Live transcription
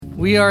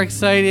We are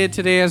excited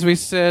today, as we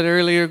said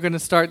earlier, going to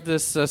start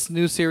this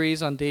new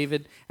series on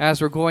David as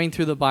we're going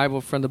through the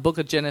Bible from the book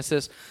of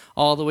Genesis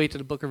all the way to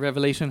the book of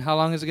Revelation. How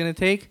long is it going to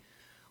take?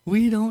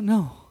 We don't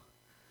know.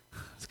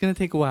 It's going to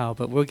take a while,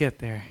 but we'll get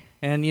there.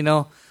 And,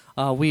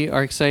 we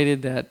are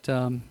excited that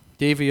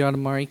David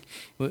Oyadomari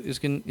is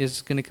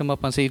going to come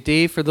up on stage.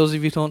 Dave, for those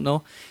of you who don't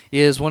know,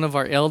 is one of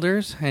our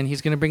elders, and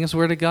he's going to bring us the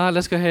Word of God.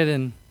 Let's go ahead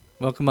and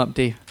welcome up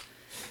Dave.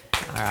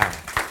 All right.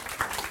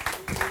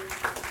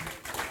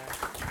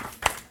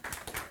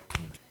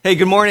 Hey,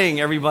 good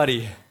morning,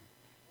 everybody.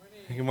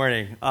 Good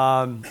morning.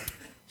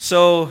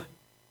 So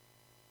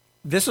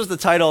this was the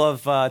title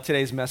of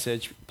today's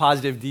message,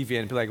 Positive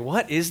Deviant. Be like,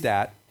 what is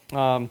that?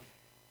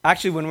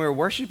 Actually, when we were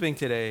worshiping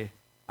today,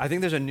 I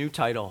think there's a new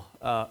title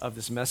of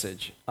this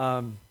message.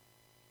 And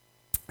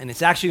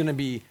it's actually going to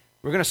be,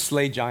 we're going to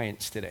slay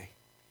giants today.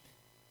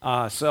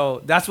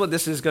 So that's what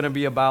this is going to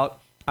be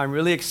about. I'm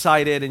really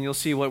excited, and you'll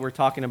see what we're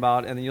talking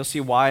about, and then you'll see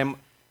why I'm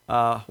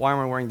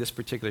wearing this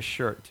particular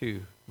shirt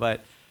too.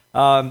 But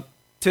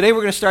today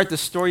we're going to start the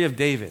story of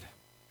David.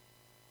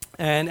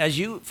 And as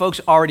you folks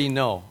already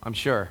know, I'm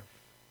sure,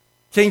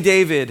 King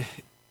David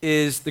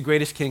is the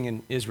greatest king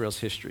in Israel's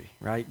history,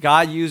 right?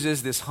 God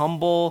uses this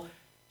humble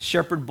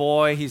shepherd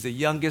boy, he's the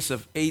youngest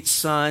of 8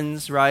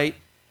 sons, right,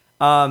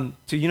 to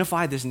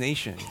unify this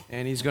nation.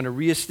 And he's going to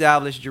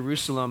reestablish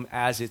Jerusalem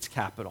as its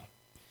capital.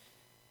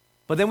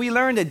 But then we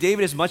learn that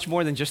David is much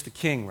more than just a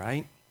king,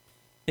 right?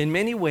 In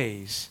many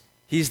ways,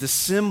 he's the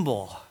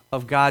symbol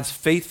of God's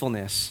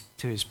faithfulness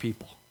to his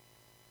people.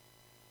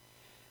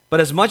 But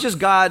as much as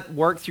God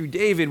worked through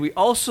David, we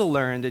also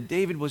learned that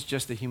David was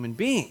just a human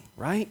being,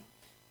 right?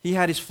 He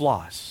had his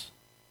flaws.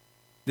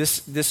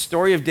 This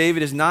story of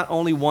David is not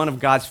only one of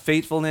God's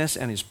faithfulness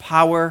and his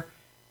power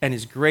and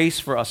his grace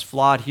for us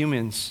flawed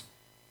humans,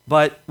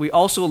 but we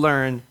also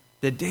learn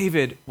that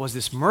David was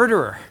this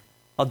murderer,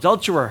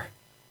 adulterer,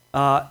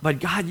 but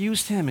God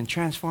used him and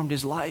transformed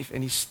his life,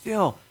 and he's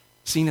still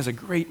seen as a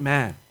great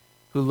man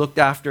who looked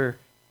after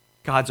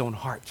God's own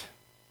heart.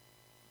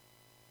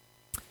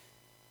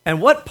 And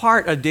what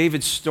part of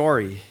David's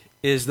story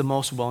is the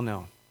most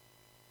well-known?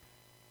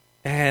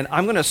 And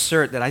I'm going to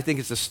assert that I think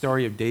it's the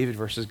story of David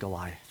versus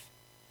Goliath.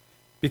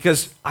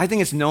 Because I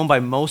think it's known by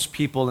most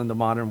people in the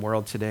modern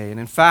world today. And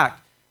in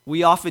fact,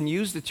 we often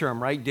use the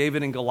term, right,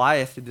 David and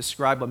Goliath to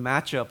describe a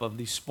matchup of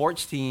these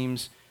sports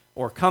teams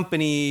or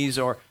companies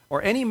or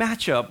any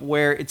matchup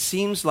where it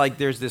seems like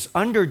there's this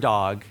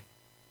underdog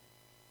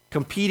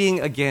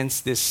competing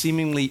against this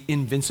seemingly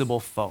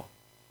invincible foe.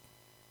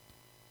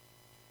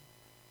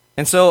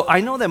 And so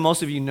I know that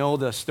most of you know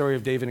the story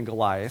of David and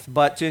Goliath,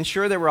 but to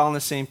ensure that we're all on the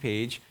same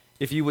page,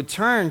 if you would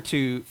turn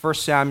to 1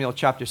 Samuel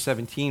chapter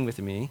 17 with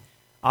me,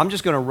 I'm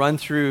just going to run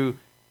through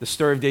the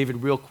story of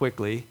David real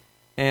quickly.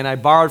 And I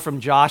borrowed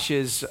from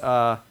Josh's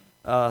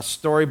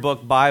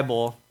storybook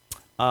Bible.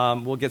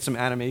 We'll get some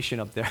animation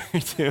up there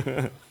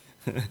too.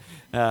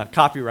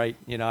 Copyright,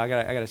 I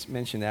gotta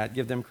mention that,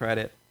 give them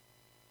credit.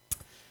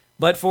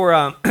 But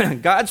for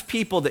God's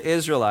people, the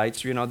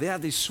Israelites, they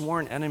have these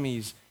sworn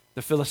enemies,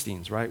 the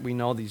Philistines, right? We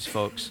know these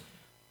folks.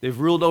 They've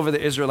ruled over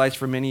the Israelites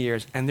for many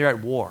years, and they're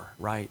at war,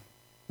 right?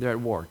 They're at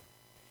war.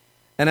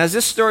 And as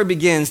this story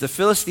begins, the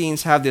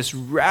Philistines have this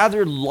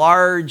rather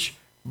large,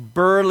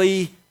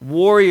 burly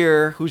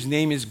warrior whose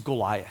name is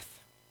Goliath.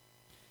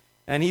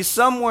 And he's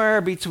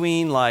somewhere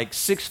between like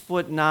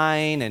 6'9"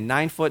 and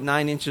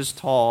 9'9"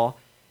 tall.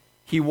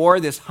 He wore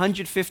this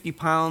 150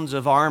 pounds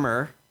of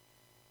armor,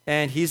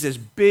 and he's this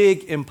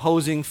big,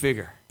 imposing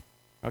figure,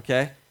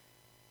 okay?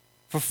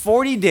 For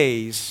 40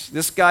 days,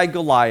 this guy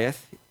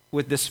Goliath,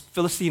 with this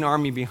Philistine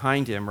army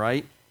behind him,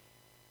 right,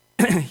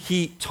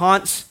 he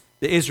taunts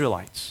the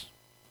Israelites.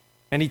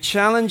 And he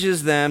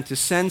challenges them to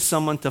send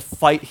someone to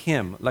fight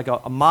him, like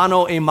a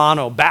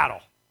mano-a-mano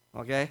battle,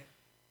 okay?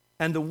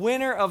 And the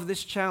winner of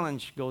this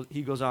challenge,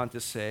 he goes on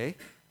to say,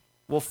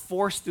 will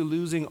force the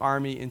losing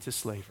army into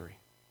slavery.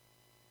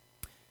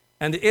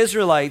 And the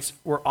Israelites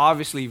were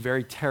obviously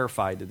very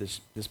terrified of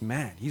this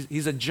man.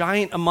 He's a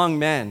giant among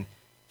men.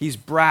 He's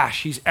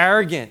brash, he's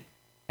arrogant,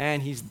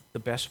 and he's the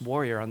best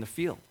warrior on the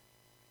field.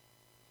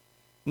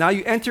 Now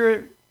you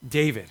enter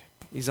David.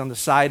 He's on the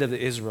side of the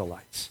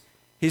Israelites.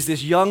 He's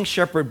this young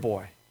shepherd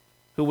boy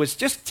who was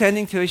just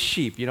tending to his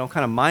sheep, kind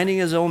of minding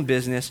his own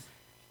business.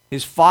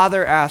 His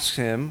father asks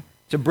him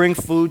to bring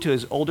food to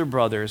his older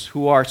brothers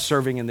who are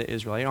serving in the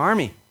Israelite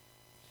army.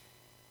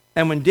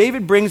 And when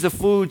David brings the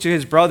food to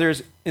his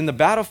brothers in the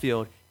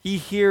battlefield, he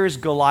hears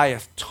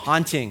Goliath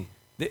taunting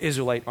the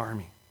Israelite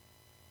army.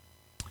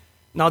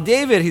 Now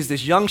David, he's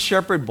this young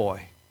shepherd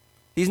boy.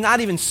 He's not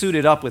even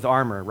suited up with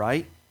armor,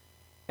 right?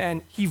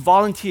 And he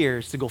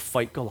volunteers to go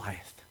fight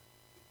Goliath.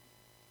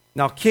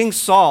 Now King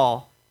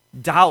Saul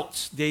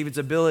doubts David's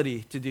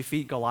ability to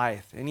defeat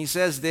Goliath. And he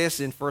says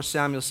this in 1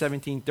 Samuel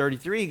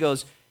 17:33. He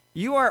goes,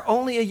 "You are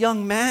only a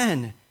young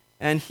man."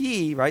 And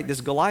he, right, this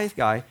Goliath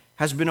guy,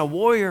 has been a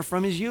warrior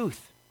from his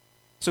youth.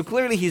 So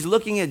clearly he's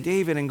looking at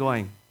David and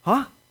going,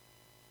 huh?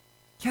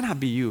 Cannot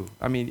be you.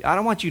 I mean, I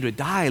don't want you to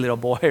die, little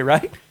boy,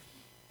 right?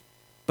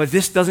 But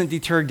this doesn't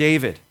deter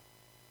David.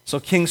 So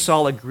King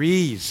Saul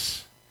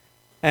agrees,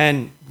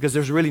 and because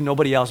there's really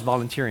nobody else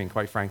volunteering,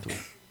 quite frankly.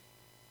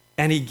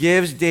 And he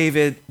gives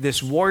David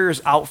this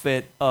warrior's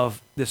outfit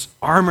of this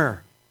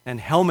armor and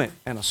helmet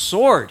and a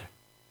sword.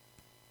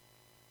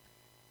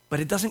 But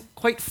it doesn't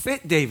quite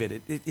fit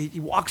David. He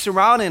walks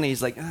around and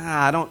he's like,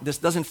 this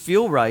doesn't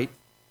feel right.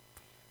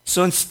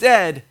 So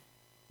instead,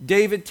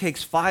 David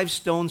takes 5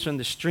 stones from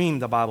the stream,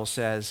 the Bible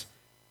says,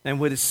 and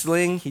with his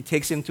sling, he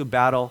takes him to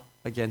battle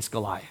against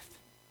Goliath.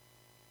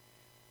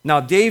 Now,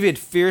 David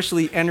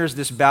fiercely enters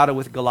this battle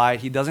with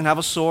Goliath. He doesn't have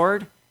a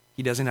sword.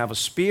 He doesn't have a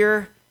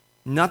spear.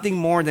 Nothing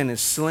more than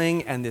his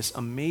sling and this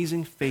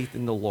amazing faith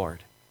in the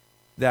Lord,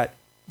 that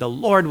the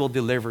Lord will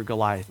deliver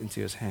Goliath into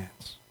his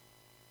hands.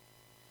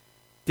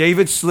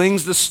 David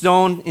slings the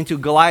stone into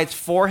Goliath's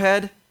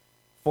forehead,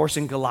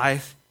 forcing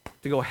Goliath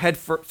to go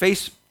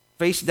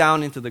face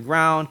down into the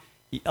ground.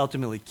 He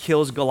ultimately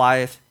kills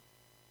Goliath.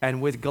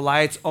 And with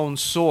Goliath's own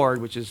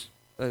sword, which is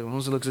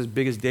almost looks as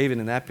big as David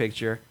in that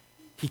picture,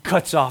 he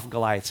cuts off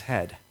Goliath's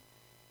head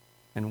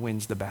and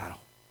wins the battle.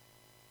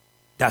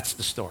 That's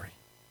the story.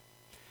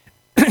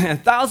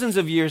 And thousands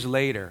of years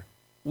later,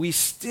 we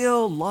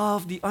still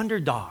love the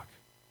underdog.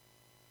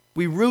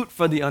 We root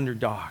for the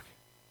underdog.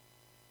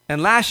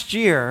 And last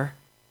year,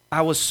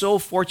 I was so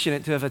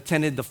fortunate to have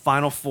attended the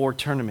Final Four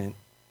tournament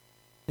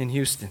in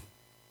Houston.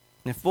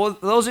 And for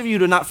those of you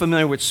who are not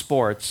familiar with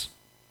sports,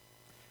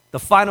 the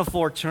Final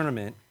Four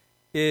tournament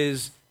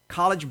is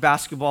college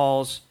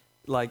basketball's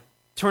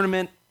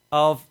tournament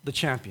of the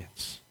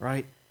champions,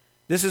 right?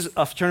 This is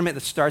a tournament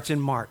that starts in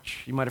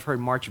March. You might have heard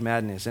March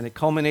Madness, and it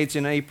culminates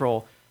in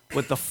April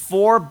with the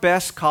 4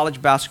 best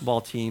college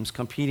basketball teams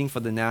competing for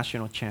the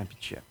national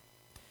championship.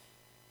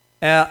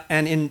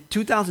 And in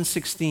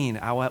 2016,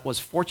 I was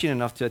fortunate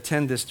enough to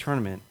attend this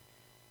tournament,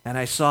 and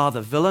I saw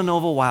the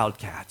Villanova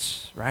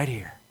Wildcats right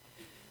here.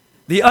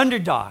 The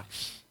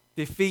underdogs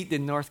defeat the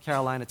North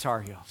Carolina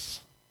Tar Heels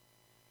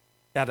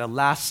at a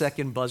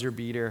last-second buzzer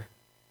beater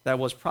that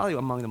was probably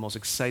among the most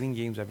exciting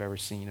games I've ever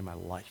seen in my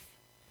life.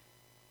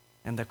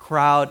 And the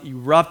crowd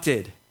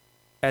erupted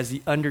as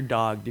the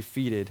underdog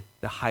defeated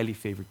the highly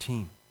favored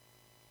team.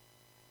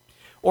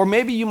 Or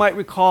maybe you might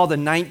recall the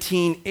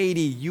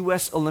 1980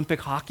 U.S.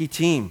 Olympic hockey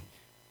team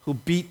who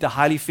beat the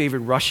highly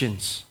favored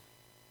Russians.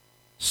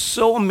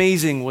 So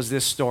amazing was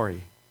this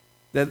story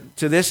that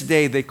to this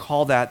day they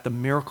call that the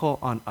miracle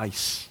on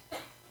ice.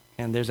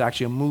 And there's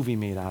actually a movie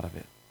made out of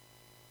it.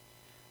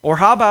 Or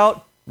how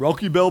about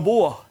Rocky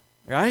Balboa,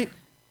 right?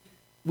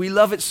 We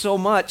love it so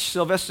much,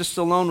 Sylvester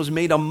Stallone was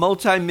made a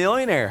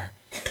multimillionaire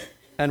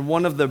and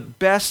one of the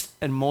best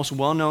and most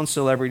well-known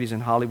celebrities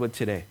in Hollywood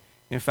today.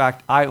 In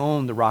fact, I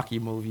own the Rocky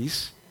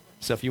movies.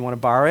 So if you want to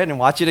borrow it and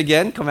watch it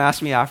again, come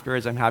ask me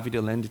afterwards. I'm happy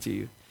to lend it to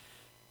you.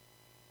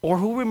 Or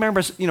who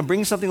remembers,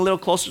 bringing something a little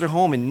closer to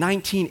home, in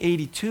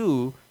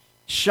 1982,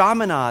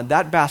 Chaminade,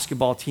 that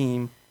basketball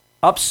team,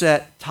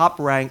 upset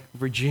top-ranked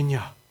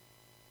Virginia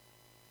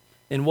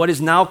in what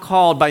is now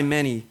called by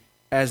many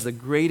as the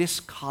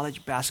greatest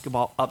college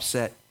basketball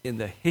upset in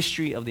the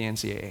history of the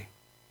NCAA.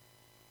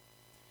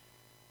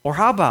 Or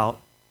how about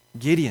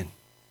Gideon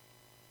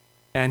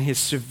and his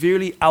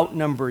severely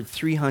outnumbered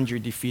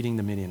 300 defeating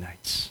the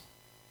Midianites?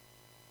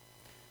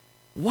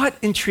 What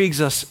intrigues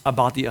us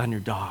about the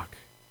underdog?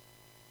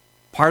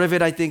 Part of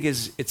it, I think,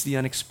 is it's the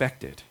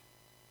unexpected.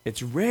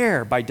 It's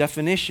rare by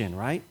definition,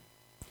 right?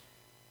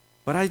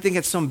 But I think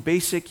at some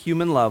basic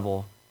human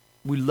level,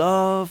 we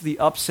love the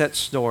upset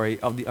story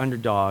of the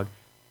underdog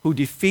who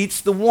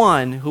defeats the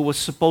one who was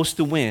supposed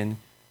to win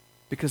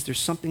because there's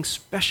something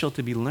special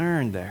to be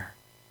learned there,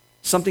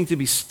 something to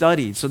be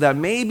studied, so that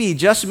maybe,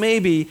 just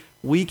maybe,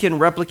 we can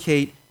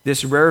replicate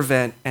this rare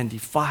event and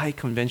defy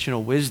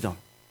conventional wisdom.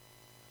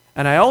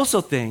 And I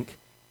also think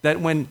that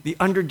when the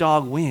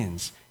underdog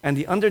wins, and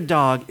the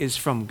underdog is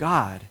from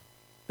God,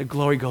 the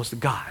glory goes to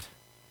God.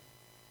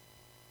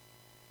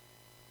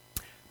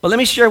 But let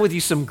me share with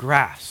you some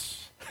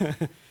graphs.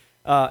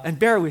 And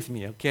bear with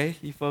me, okay,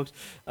 you folks?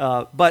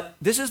 But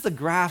this is the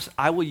graphs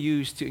I will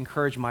use to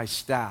encourage my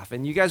staff.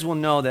 And you guys will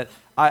know that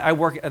I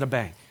work at a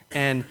bank.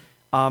 And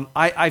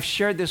I've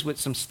shared this with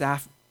some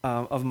staff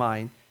of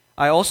mine.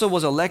 I also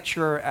was a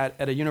lecturer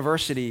at a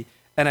university,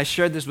 and I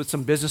shared this with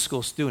some business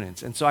school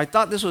students. And so I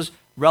thought this was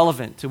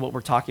relevant to what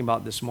we're talking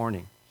about this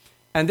morning.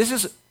 And this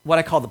is what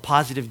I call the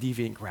positive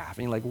deviant graph.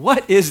 And you're like,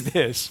 what is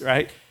this,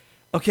 right?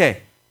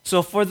 Okay,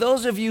 so for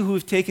those of you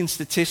who've taken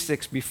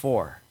statistics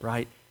before,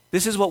 right,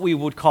 this is what we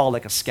would call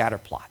like a scatter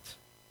plot.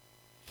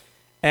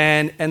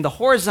 And the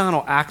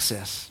horizontal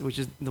axis, which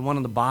is the one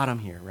on the bottom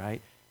here,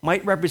 right,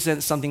 might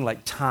represent something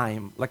like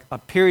time, like a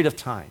period of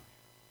time,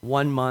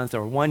 1 month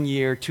or 1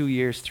 year, 2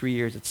 years, 3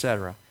 years,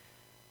 etc.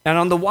 And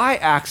on the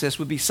y-axis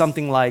would be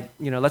something like,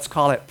 let's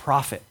call it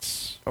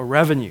profits or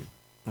revenue,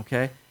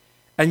 okay?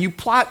 And you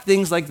plot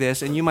things like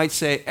this, and you might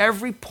say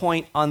every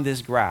point on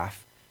this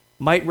graph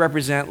might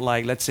represent,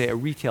 like, let's say, a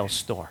retail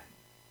store,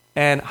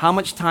 and how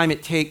much time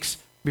it takes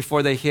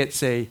before they hit,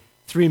 say,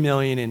 $3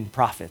 million in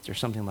profits or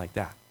something like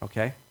that,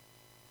 okay?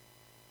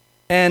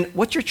 And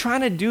what you're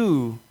trying to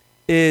do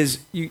is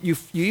you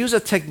use a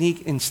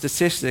technique in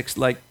statistics,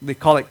 like they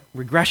call it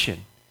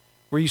regression,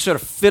 where you sort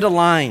of fit a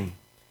line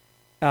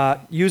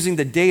using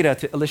the data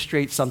to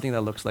illustrate something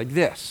that looks like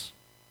this.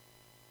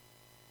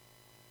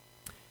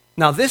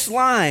 Now, this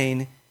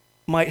line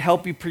might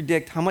help you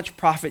predict how much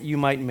profit you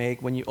might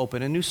make when you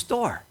open a new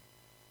store,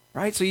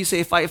 right? So you say,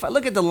 if I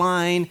look at the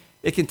line,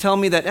 it can tell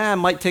me that it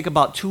might take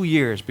about 2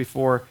 years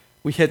before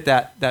we hit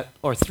that,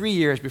 or 3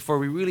 years before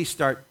we really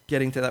start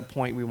getting to that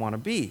point we want to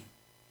be.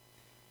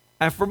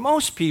 And for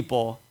most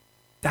people,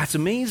 that's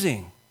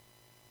amazing.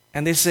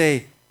 And they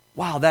say,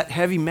 wow, that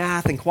heavy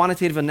math and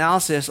quantitative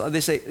analysis,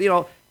 they say,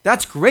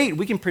 that's great.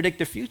 We can predict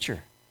the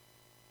future,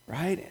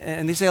 right?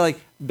 And they say,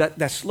 like,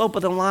 that slope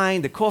of the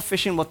line, the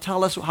coefficient will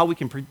tell us how we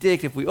can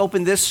predict. If we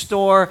open this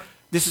store,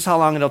 this is how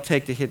long it'll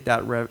take to hit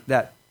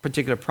that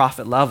particular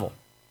profit level.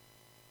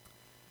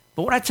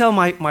 But what I tell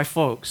my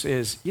folks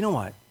is, you know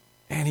what?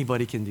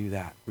 Anybody can do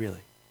that,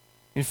 really.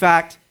 In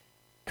fact,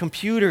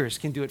 computers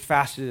can do it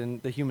faster than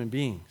the human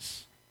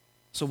beings.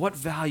 So what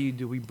value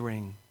do we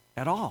bring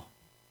at all?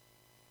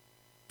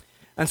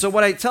 And so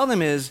what I tell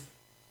them is,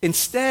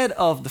 instead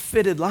of the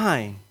fitted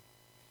line,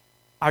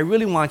 I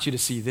really want you to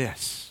see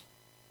this.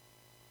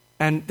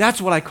 And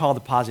that's what I call the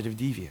positive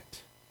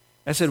deviant.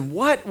 I said,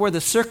 what were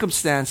the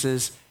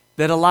circumstances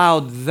that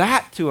allowed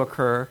that to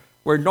occur,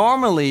 where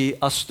normally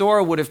a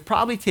store would have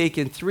probably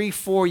taken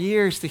 3-4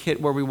 years to hit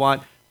where we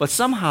want, but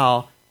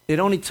somehow it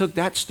only took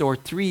that store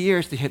 3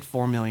 years to hit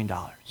 $4 million.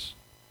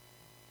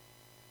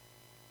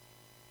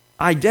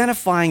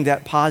 Identifying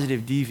that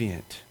positive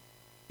deviant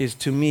is,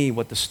 to me,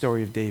 what the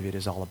story of David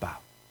is all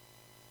about.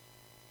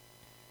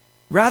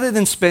 Rather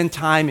than spend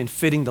time in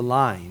fitting the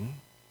line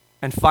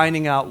and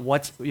finding out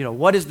what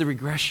is the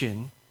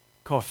regression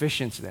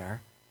coefficients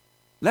there,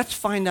 let's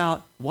find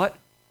out what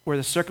were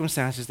the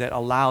circumstances that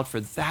allowed for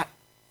that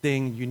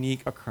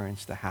unique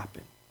occurrence to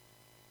happen.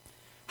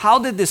 How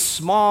did this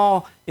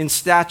small in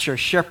stature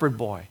shepherd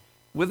boy,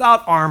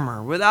 without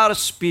armor, without a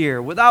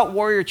spear, without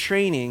warrior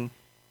training,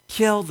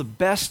 kill the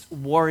best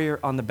warrior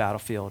on the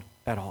battlefield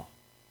at all?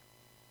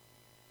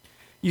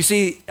 You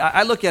see,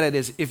 I look at it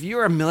as, if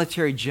you're a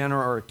military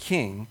general or a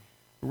king,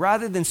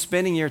 rather than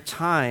spending your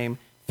time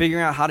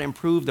figuring out how to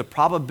improve the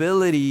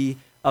probability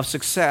of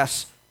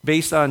success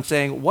based on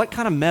saying, what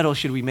kind of metal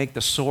should we make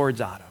the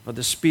swords out of, or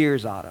the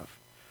spears out of?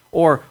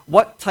 Or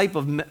what type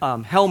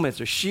of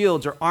helmets or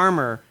shields or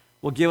armor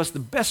will give us the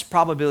best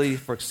probability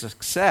for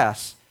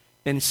success?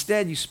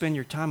 Instead, you spend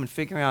your time in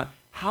figuring out,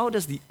 how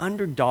does the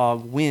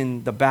underdog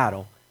win the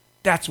battle?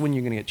 That's when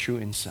you're going to get true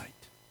insight.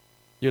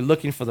 You're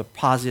looking for the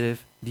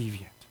positive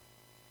deviant.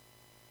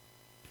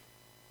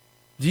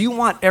 Do you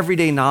want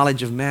everyday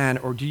knowledge of man,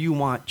 or do you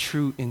want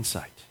true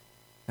insight?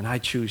 And I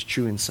choose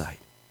true insight.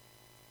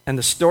 And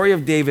the story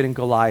of David and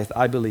Goliath,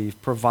 I believe,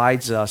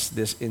 provides us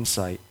this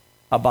insight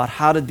about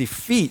how to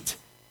defeat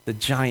the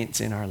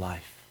giants in our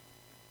life.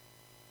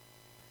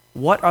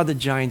 What are the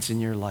giants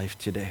in your life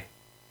today?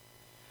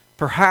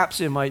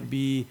 Perhaps it might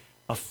be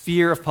a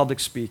fear of public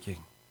speaking.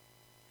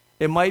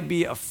 It might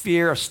be a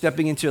fear of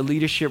stepping into a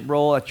leadership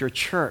role at your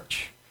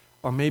church,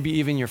 or maybe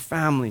even your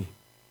family.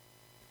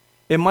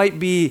 It might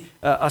be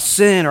a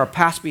sin or a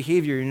past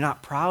behavior you're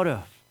not proud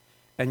of,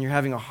 and you're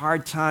having a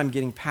hard time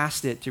getting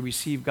past it to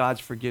receive God's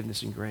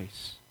forgiveness and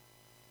grace.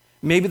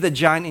 Maybe the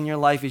giant in your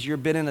life is, you're a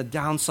bit in a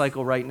down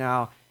cycle right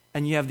now,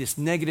 and you have this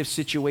negative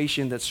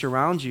situation that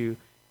surrounds you,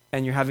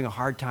 and you're having a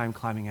hard time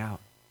climbing out.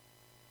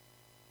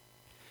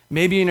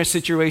 Maybe in a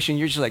situation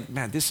you're just like,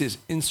 man, this is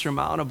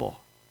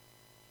insurmountable.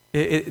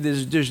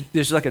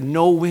 There's like a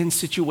no-win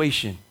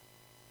situation.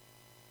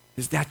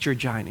 Is that your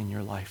giant in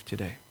your life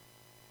today?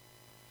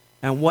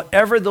 And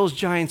whatever those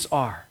giants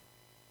are,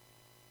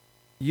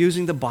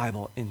 using the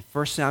Bible in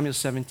 1 Samuel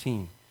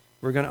 17,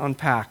 we're going to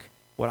unpack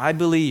what I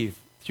believe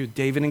through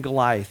David and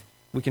Goliath,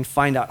 we can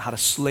find out how to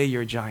slay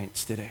your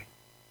giants today.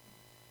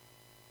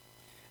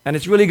 And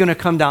it's really going to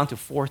come down to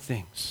 4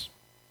 things.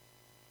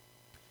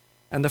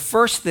 And the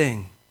first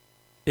thing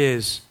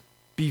is,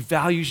 be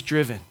values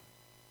driven.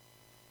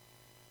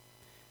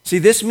 See,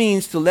 this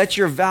means to let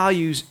your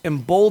values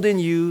embolden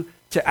you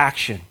to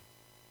action.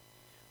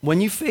 When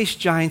you face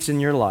giants in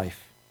your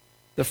life,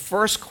 the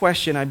first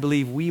question I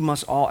believe we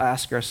must all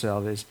ask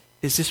ourselves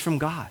is this from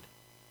God?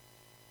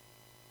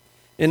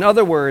 In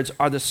other words,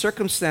 are the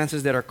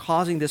circumstances that are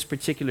causing this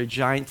particular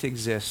giant to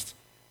exist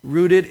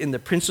rooted in the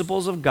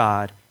principles of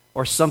God,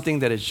 or something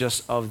that is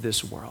just of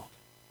this world?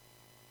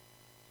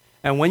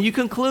 And when you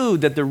conclude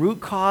that the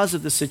root cause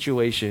of the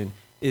situation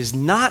is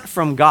not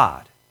from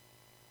God,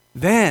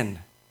 then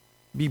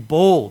be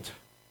bold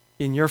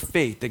in your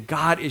faith that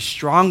God is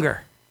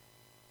stronger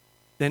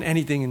than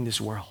anything in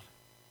this world.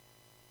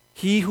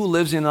 He who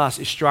lives in us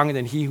is stronger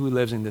than he who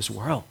lives in this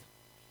world.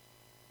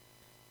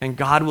 And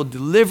God will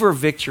deliver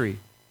victory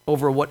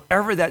over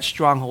whatever that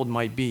stronghold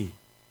might be,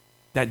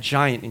 that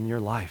giant in your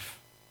life.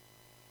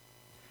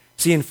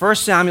 See, in 1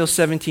 Samuel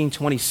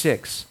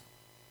 17:26,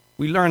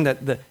 we learn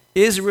that the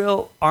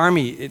Israel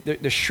army,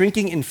 they're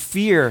shrinking in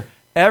fear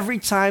every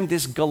time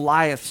this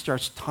Goliath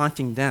starts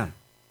taunting them.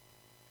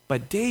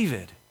 But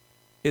David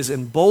is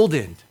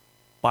emboldened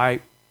by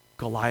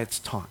Goliath's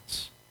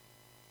taunts.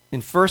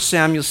 In 1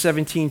 Samuel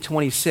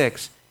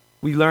 17:26,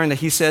 we learn that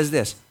he says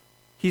this.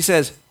 He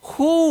says,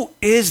 "Who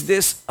is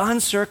this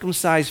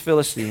uncircumcised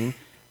Philistine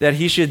that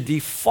he should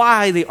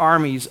defy the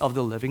armies of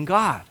the living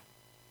God?"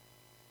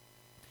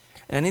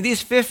 And in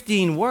these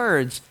 15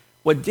 words,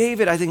 what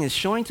David, I think, is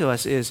showing to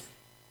us is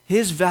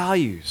his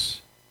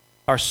values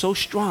are so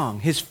strong.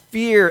 His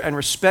fear and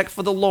respect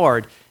for the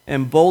Lord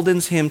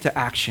emboldens him to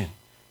action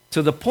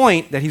to the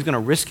point that he's going to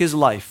risk his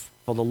life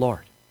for the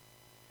Lord.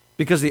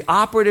 Because the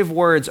operative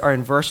words are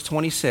in verse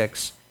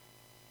 26,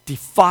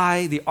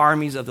 defy the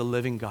armies of the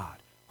living God.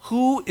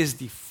 Who is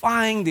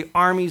defying the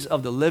armies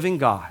of the living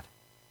God?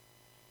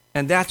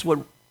 And that's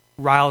what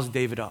riles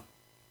David up.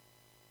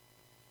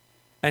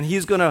 And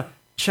he's going to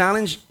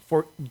challenge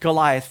for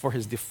Goliath for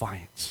his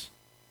defiance.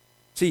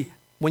 See,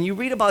 when you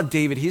read about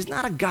David, he's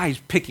not a guy who's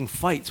picking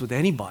fights with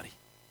anybody.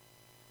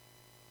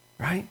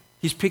 Right?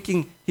 He's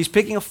picking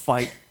a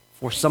fight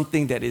for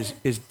something that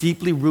is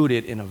deeply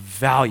rooted in a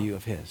value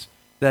of his.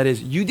 That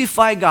is, you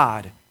defy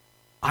God,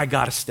 I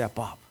got to step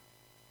up.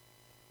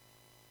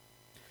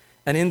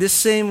 And in this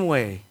same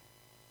way,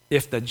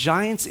 if the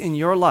giants in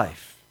your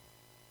life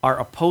are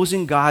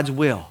opposing God's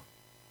will,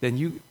 then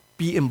you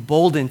be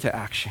emboldened to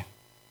action.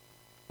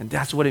 And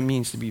that's what it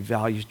means to be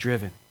values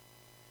driven.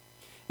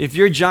 If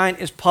your giant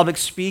is public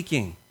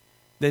speaking,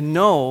 then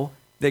know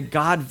that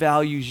God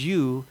values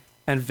you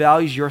and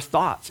values your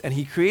thoughts. And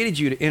he created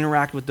you to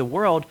interact with the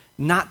world,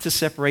 not to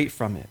separate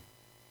from it.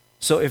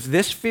 So if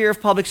this fear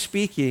of public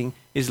speaking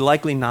is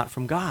likely not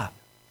from God,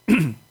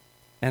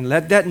 and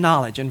let that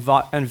knowledge and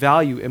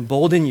value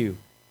embolden you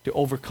to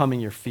overcoming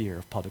your fear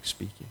of public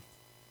speaking.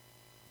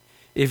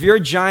 If your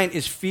giant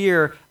is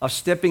fear of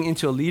stepping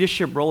into a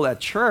leadership role at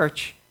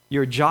church,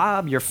 your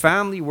job, your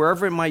family,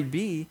 wherever it might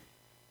be,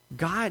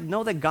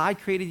 know that God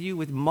created you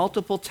with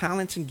multiple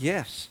talents and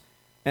gifts.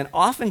 And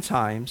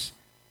oftentimes,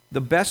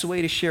 the best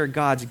way to share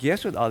God's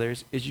gifts with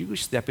others is you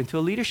step into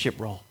a leadership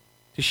role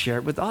to share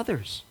it with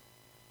others.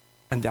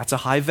 And that's a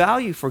high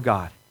value for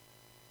God.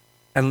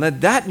 And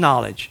let that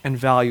knowledge and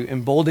value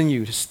embolden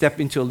you to step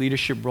into a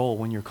leadership role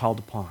when you're called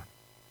upon.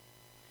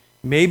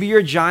 Maybe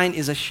your giant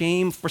is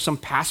ashamed for some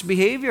past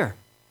behavior.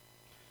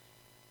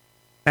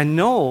 And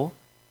know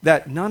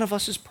that none of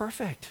us is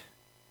perfect.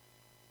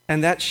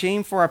 And that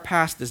shame for our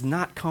past does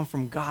not come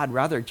from God,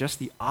 rather just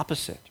the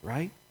opposite,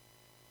 right?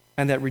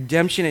 And that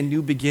redemption and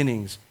new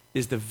beginnings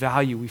is the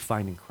value we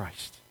find in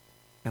Christ.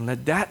 And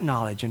let that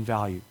knowledge and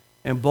value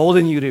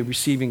embolden you to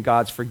receiving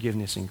God's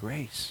forgiveness and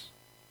grace.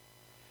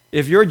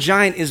 If your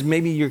giant is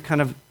maybe you're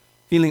kind of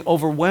feeling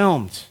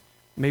overwhelmed,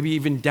 maybe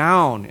even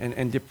down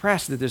and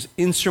depressed, that there's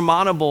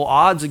insurmountable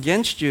odds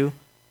against you,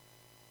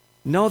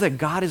 know that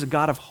God is a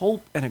God of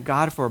hope and a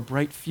God for a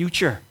bright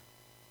future.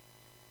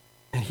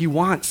 And he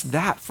wants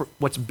that for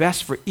what's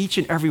best for each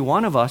and every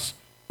one of us,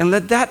 and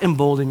let that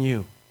embolden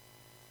you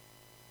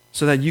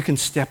so that you can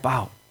step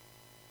out.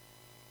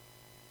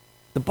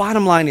 The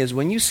bottom line is,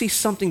 when you see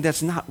something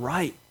that's not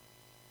right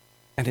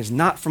and is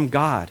not from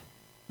God,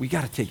 we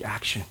got to take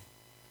action.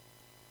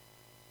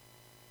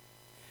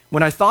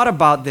 When I thought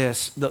about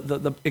this,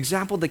 the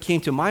example that came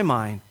to my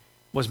mind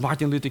was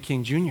Martin Luther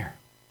King Jr.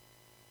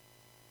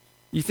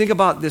 You think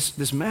about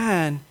this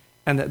man,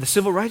 and the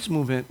civil rights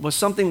movement was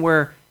something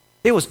where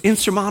it was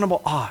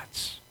insurmountable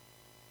odds.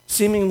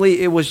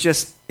 Seemingly,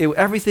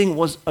 everything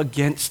was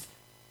against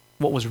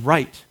what was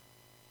right.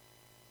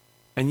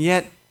 And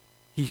yet,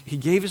 he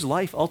gave his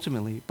life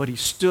ultimately, but he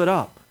stood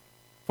up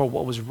for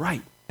what was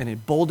right, and it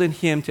emboldened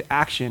him to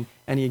action,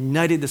 and he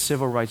ignited the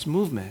civil rights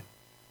movement.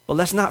 But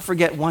let's not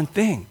forget one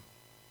thing.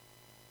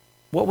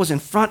 What was in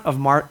front of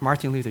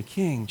Martin Luther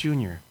King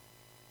Jr.?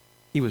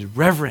 He was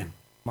Reverend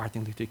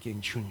Martin Luther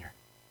King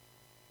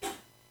Jr.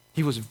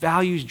 He was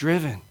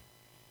values-driven,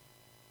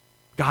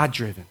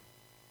 God-driven.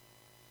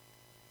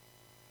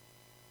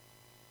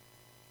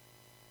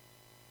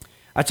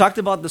 I talked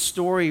about the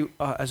story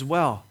as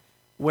well,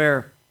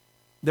 where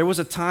there was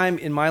a time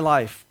in my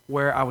life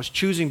where I was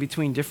choosing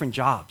between different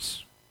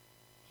jobs.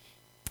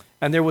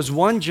 And there was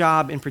one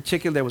job in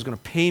particular that was going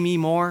to pay me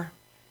more,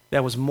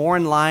 that was more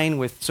in line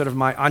with sort of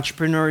my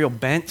entrepreneurial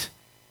bent.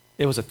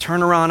 It was a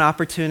turnaround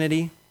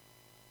opportunity.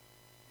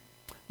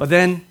 But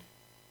then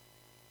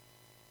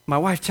my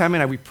wife, Tammy,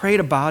 and I, we prayed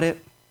about it.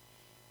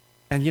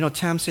 And,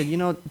 Tam said,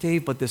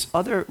 Dave, but this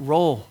other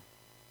role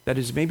that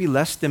is maybe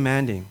less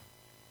demanding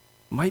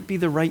might be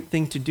the right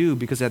thing to do,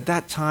 because at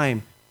that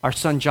time, our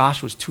son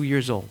Josh was 2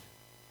 years old.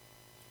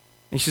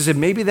 And she said,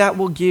 maybe that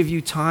will give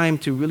you time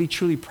to really,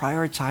 truly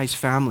prioritize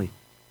family.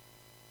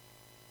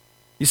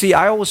 You see,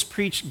 I always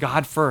preach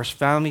God first,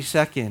 family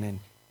second,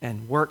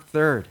 and work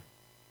third.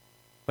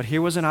 But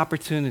here was an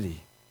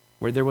opportunity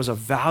where there was a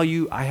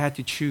value I had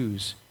to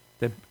choose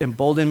that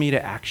emboldened me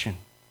to action.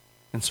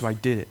 And so I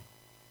did it.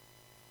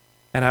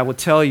 And I will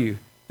tell you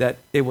that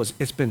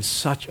it's been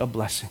such a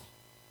blessing.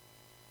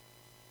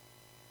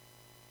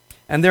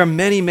 And there are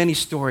many, many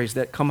stories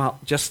that come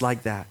out just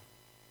like that.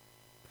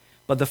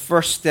 But the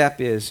first step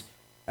is,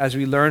 as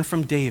we learn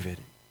from David,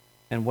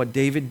 and what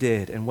David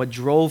did and what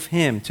drove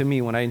him, to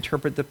me, when I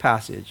interpret the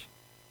passage,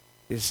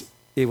 is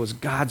it was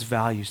God's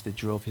values that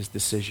drove his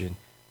decision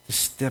to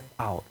step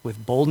out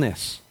with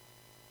boldness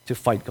to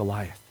fight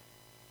Goliath.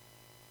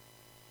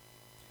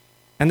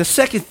 And the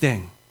second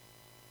thing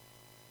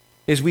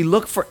is we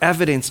look for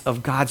evidence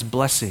of God's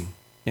blessing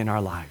in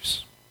our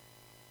lives.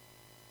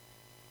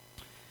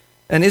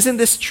 And isn't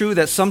this true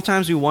that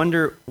sometimes we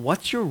wonder,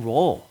 what's your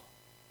role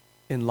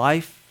in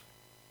life,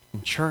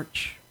 in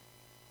church,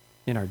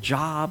 in our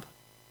job?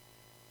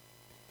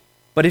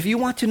 But if you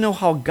want to know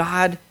how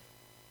God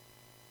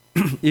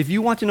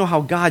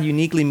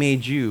uniquely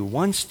made you,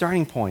 one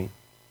starting point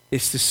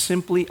is to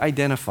simply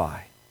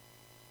identify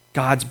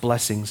God's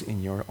blessings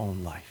in your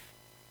own life.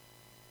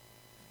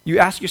 You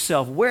ask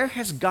yourself, where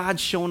has God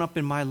shown up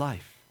in my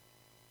life?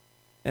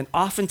 And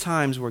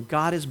oftentimes where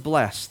God is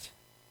blessed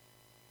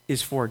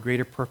is for a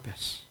greater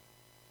purpose.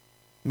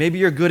 Maybe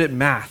you're good at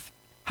math.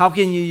 How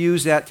can you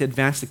use that to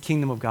advance the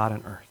kingdom of God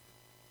on earth?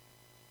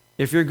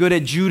 If you're good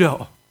at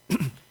judo,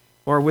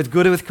 or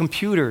good with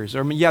computers,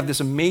 or you have this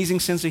amazing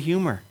sense of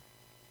humor,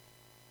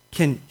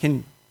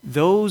 can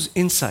those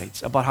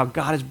insights about how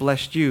God has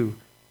blessed you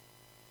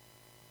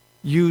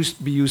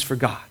be used for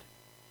God?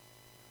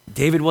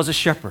 David was a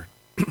shepherd.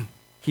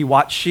 He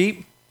watched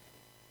sheep,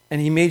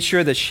 and he made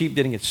sure that sheep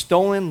didn't get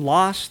stolen,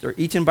 lost, or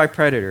eaten by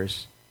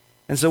predators.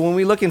 And so when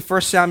we look in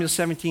 1 Samuel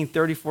 17,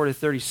 34 to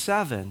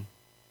 37,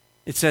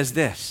 it says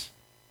this,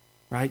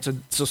 right?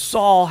 So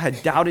Saul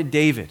had doubted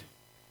David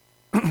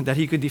that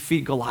he could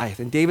defeat Goliath.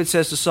 And David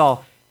says to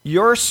Saul,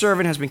 "Your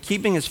servant has been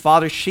keeping his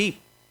father's sheep.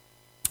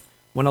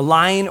 When a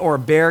lion or a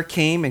bear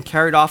came and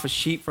carried off a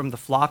sheep from the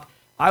flock,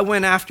 I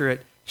went after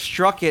it,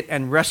 struck it,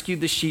 and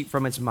rescued the sheep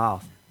from its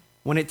mouth.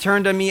 When it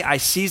turned on me, I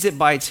seized it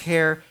by its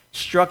hair,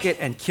 struck it,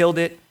 and killed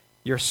it.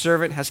 Your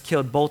servant has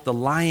killed both the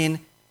lion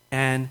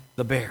and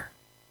the bear."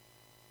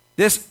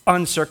 This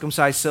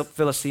uncircumcised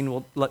Philistine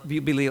will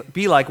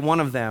be like one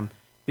of them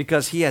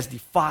because he has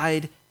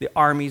defied the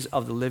armies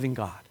of the living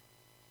God.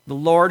 The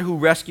Lord who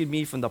rescued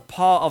me from the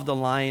paw of the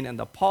lion and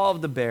the paw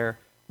of the bear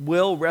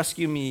will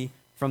rescue me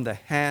from the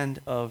hand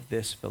of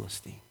this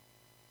Philistine.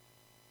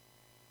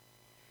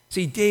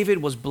 See,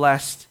 David was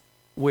blessed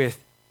with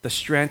the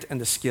strength and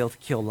the skill to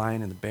kill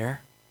lion and the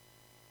bear.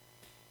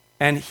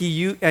 And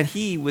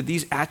he, with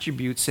these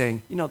attributes,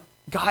 saying,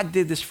 God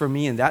did this for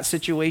me in that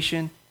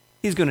situation.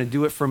 He's going to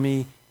do it for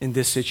me in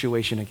this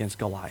situation against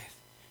Goliath.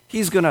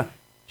 He's going to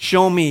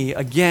show me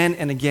again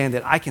and again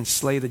that I can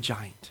slay the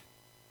giant.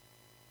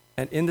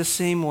 And in the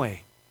same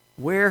way,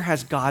 where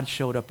has God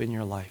showed up in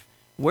your life?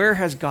 Where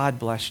has God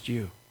blessed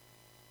you?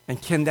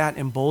 And can that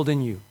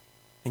embolden you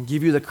and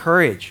give you the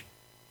courage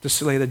to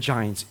slay the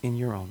giants in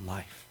your own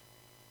life?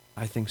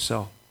 I think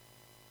so.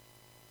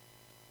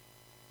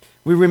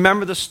 We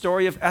remember the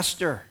story of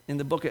Esther in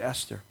the book of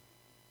Esther,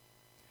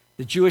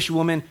 the Jewish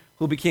woman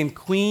who became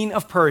queen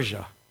of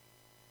Persia,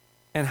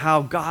 and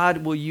how God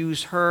will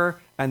use her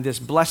and this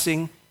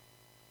blessing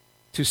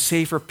to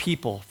save her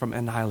people from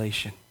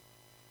annihilation.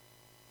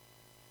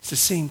 It's the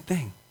same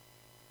thing.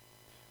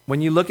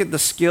 When you look at the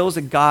skills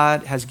that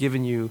God has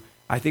given you,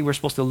 I think we're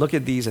supposed to look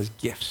at these as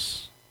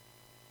gifts.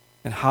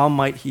 And how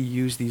might he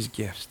use these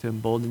gifts to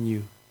embolden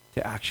you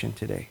to action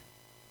today?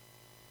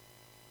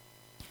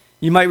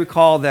 You might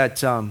recall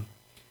that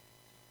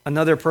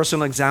another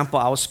personal example,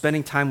 I was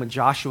spending time with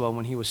Joshua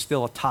when he was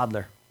still a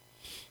toddler.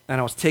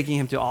 And I was taking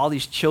him to all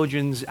these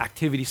children's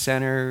activity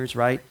centers,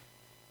 right?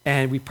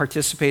 And we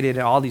participated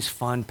in all these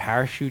fun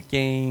parachute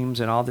games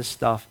and all this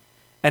stuff.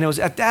 And it was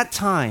at that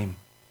time,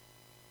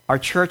 our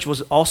church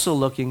was also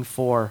looking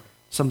for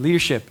some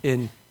leadership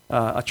in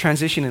a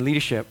transition in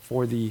leadership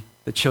for the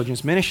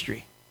children's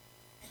ministry.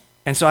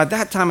 And so at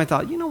that time I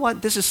thought, you know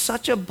what, this is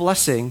such a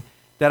blessing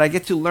that I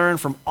get to learn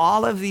from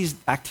all of these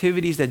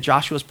activities that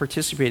Joshua was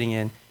participating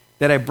in,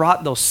 that I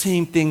brought those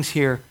same things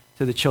here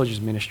to the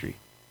children's ministry.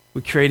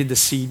 We created the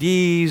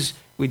CDs,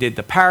 we did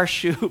the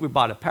parachute, we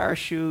bought a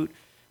parachute,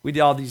 we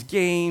did all these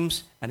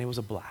games, and it was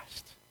a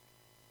blast.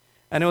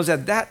 And it was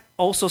at that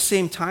also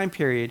same time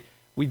period,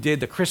 we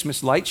did the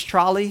Christmas lights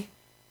trolley,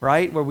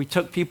 right, where we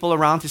took people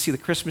around to see the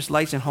Christmas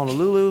lights in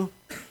Honolulu,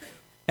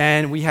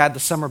 and we had the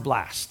summer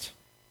blast.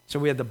 So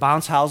we had the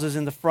bounce houses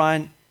in the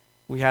front,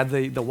 we had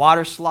the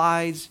water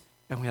slides,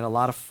 and we had a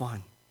lot of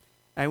fun.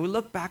 And we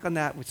look back on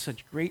that with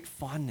such great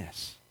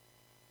fondness.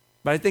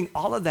 But I think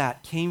all of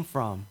that came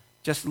from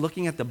just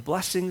looking at the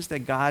blessings that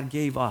God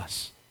gave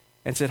us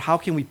and said, how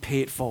can we pay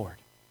it forward?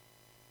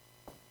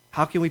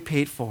 How can we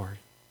pay it forward?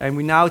 And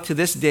we now, to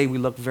this day, we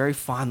look very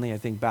fondly, I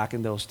think, back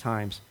in those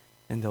times,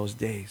 in those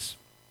days.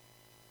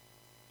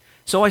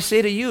 So I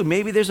say to you,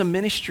 maybe there's a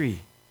ministry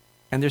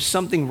and there's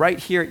something right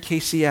here at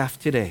KCF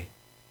today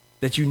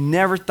that you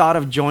never thought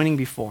of joining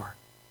before.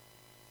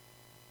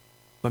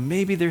 But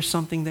maybe there's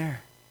something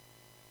there.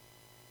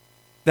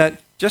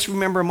 That, just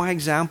remember my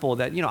example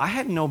that, I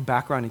had no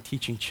background in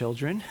teaching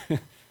children.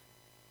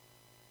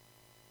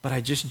 But I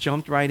just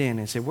jumped right in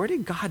and said, where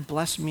did God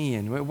bless me?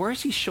 And where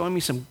is he showing me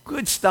some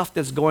good stuff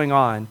that's going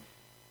on?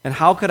 And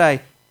how could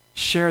I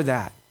share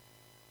that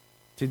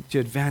to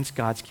advance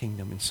God's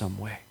kingdom in some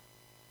way.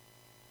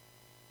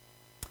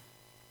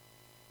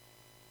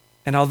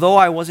 And although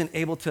I wasn't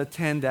able to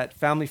attend that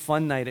family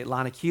fun night at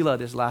Lanakila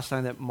this last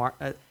time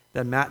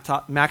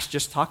that Max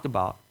just talked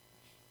about,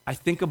 I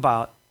think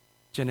about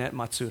Jeanette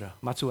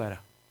Matsueda.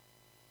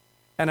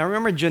 And I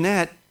remember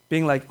Jeanette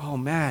being like, oh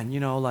man,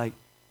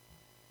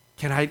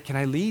 can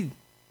I lead?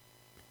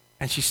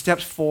 And she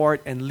steps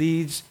forward and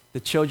leads the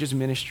children's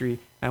ministry,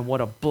 and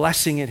what a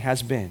blessing it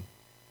has been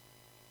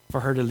for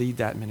her to lead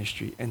that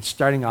ministry, and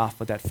starting off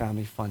with that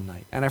family fun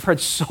night. And I've heard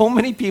so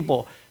many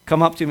people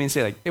come up to me and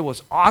say, it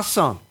was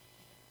awesome.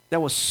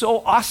 That was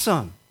so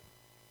awesome.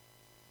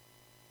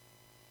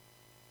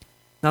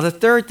 Now the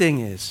third thing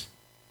is,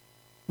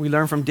 we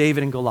learn from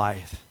David and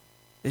Goliath,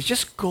 is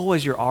just go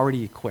as you're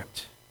already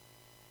equipped.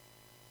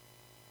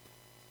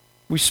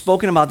 We've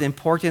spoken about the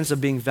importance of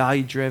being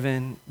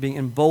value-driven, being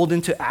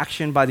emboldened to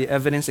action by the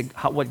evidence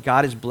of what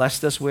God has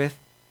blessed us with.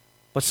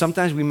 But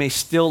sometimes we may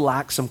still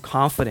lack some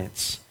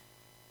confidence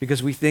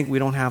because we think we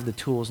don't have the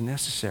tools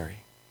necessary.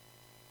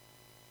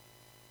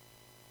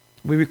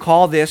 We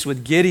recall this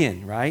with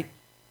Gideon, right?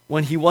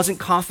 When he wasn't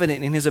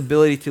confident in his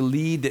ability to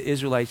lead the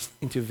Israelites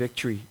into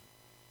victory.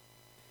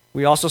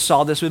 We also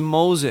saw this with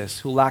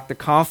Moses, who lacked the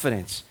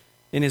confidence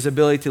in his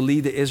ability to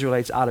lead the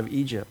Israelites out of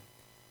Egypt.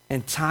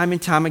 And time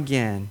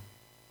again,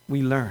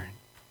 we learn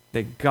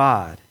that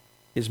God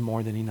is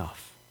more than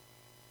enough.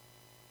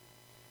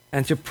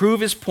 And to prove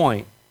his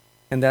point,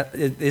 and that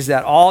is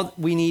that all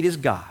we need is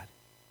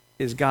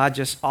God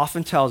just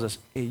often tells us,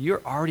 hey,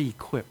 you're already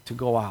equipped to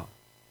go out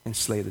and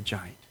slay the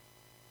giant.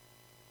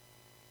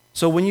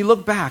 So when you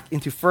look back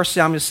into 1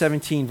 Samuel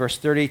 17, verse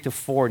 38 to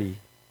 40,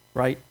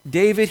 right?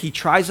 David, he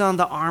tries on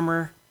the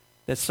armor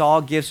that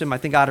Saul gives him, I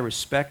think out of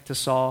respect to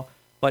Saul,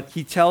 but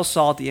he tells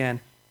Saul at the end,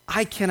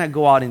 I cannot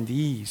go out in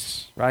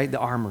these, right? The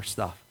armor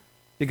stuff,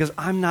 because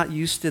I'm not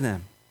used to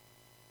them.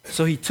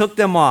 So he took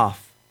them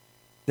off.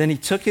 Then he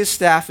took his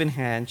staff in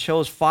hand,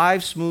 chose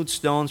 5 smooth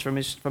stones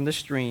from the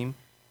stream,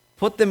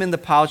 put them in the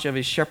pouch of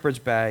his shepherd's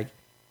bag,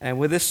 and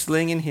with his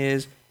sling in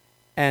his,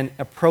 and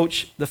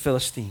approached the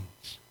Philistines.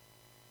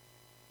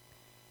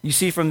 You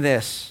see from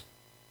this,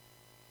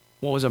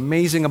 what was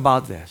amazing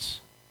about this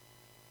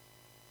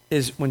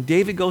is when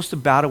David goes to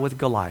battle with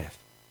Goliath,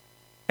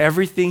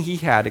 everything he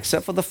had,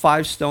 except for the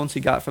 5 stones he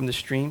got from the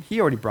stream, he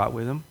already brought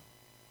with him.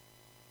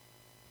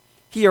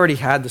 He already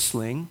had the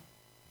sling.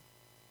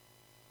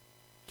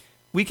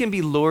 We can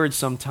be lured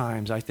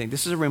sometimes, I think.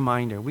 This is a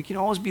reminder. We can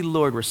always be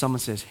lured where someone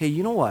says, hey,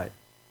 you know what?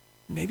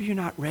 Maybe you're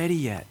not ready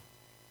yet.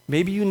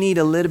 Maybe you need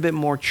a little bit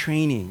more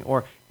training.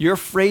 Or you're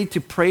afraid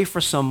to pray for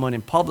someone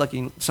in public,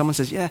 and someone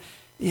says,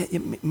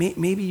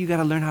 maybe you got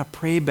to learn how to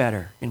pray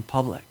better in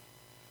public.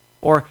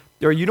 Or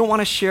you don't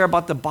want to share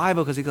about the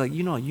Bible because they're like,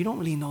 you don't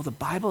really know the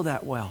Bible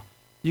that well.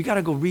 You got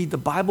to go read the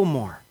Bible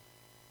more.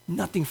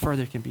 Nothing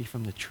further can be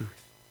from the truth.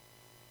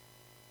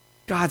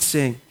 God's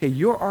saying, hey,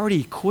 you're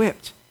already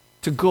equipped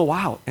to go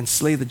out and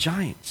slay the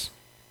giants.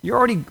 You're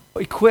already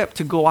equipped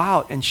to go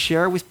out and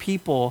share with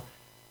people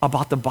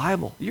about the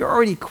Bible. You're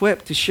already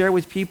equipped to share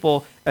with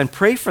people and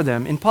pray for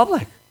them in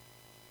public.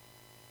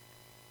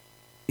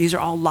 These are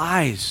all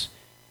lies.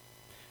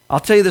 I'll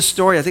tell you the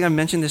story. I think I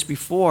mentioned this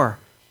before.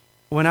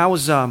 When I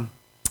was,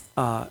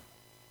 I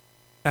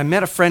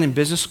met a friend in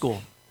business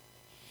school.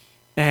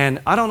 And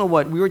I don't know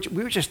what, we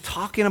were just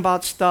talking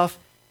about stuff,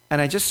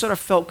 and I just sort of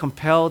felt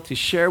compelled to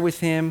share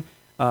with him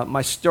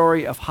my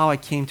story of how I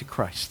came to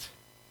Christ.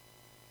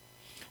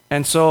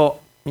 And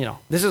so,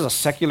 this is a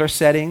secular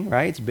setting,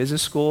 right? It's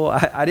business school.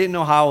 I didn't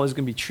know how I was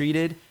going to be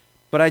treated,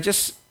 but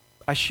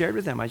I shared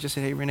with him. I just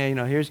said, hey, Renee,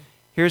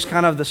 here's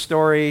kind of the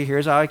story.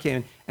 Here's how I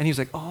came. And he was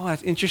like, oh,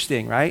 that's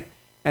interesting, right?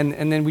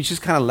 And then we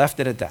just kind of left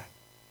it at that.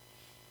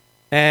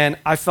 And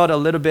I felt a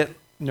little bit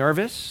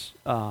nervous,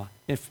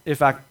 in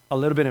fact, a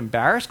little bit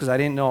embarrassed because I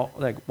didn't know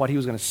what he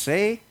was going to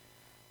say.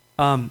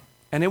 And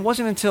it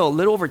wasn't until a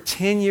little over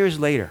 10 years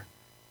later,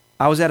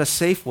 I was at a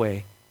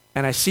Safeway,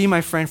 and I see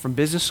my friend from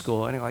business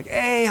school, and I'm like,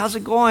 hey, how's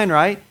it going,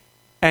 right?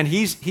 And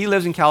he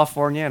lives in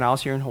California, and I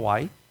was here in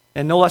Hawaii.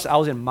 And no less, I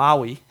was in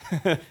Maui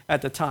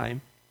at the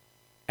time.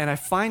 And I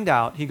find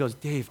out, he goes,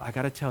 Dave, I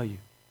got to tell you.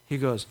 He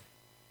goes,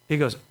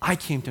 I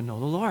came to know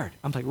the Lord.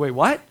 I'm like, wait,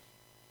 what?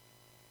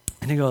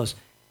 And he goes,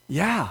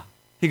 yeah.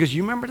 He goes,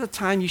 you remember the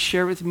time you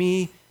shared with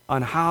me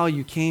on how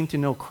you came to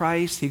know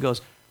Christ? He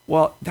goes,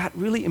 well, that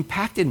really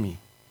impacted me.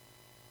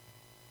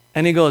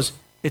 And he goes,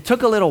 it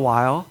took a little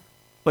while,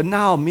 but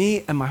now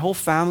me and my whole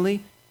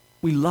family,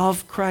 we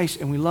love Christ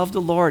and we love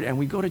the Lord and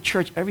we go to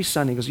church every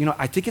Sunday. He goes,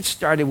 I think it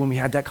started when we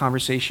had that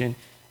conversation,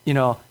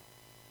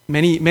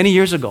 many, many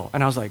years ago.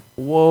 And I was like,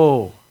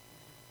 whoa.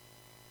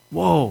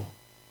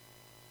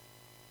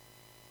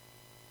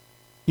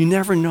 You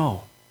never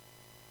know,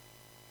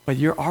 but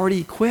you're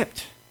already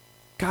equipped.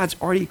 God's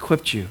already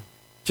equipped you,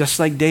 just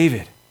like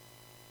David,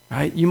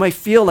 right? You might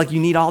feel like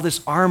you need all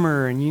this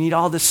armor and you need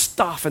all this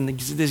stuff and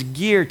this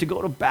gear to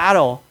go to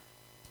battle.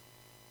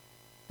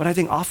 But I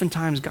think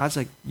oftentimes God's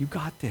like, you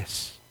got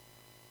this.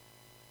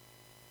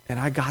 And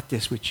I got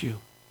this with you.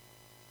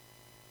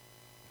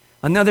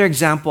 Another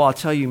example I'll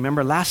tell you,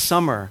 remember last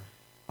summer,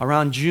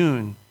 around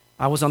June,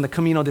 I was on the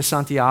Camino de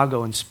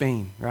Santiago in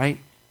Spain, right?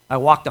 I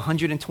walked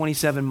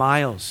 127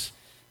 miles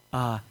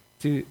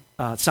to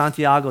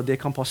Santiago de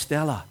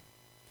Compostela.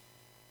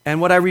 And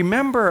what I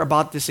remember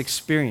about this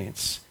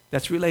experience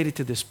that's related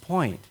to this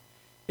point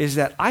is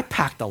that I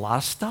packed a lot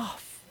of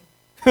stuff.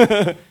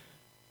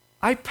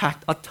 I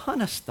packed a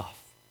ton of stuff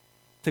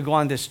to go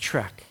on this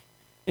trek.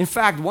 In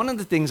fact, one of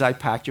the things I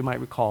packed, you might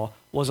recall,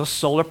 was a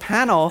solar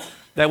panel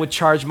that would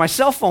charge my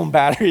cell phone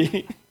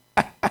battery.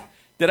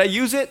 Did I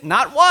use it?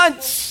 Not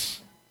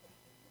once.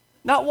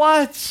 Not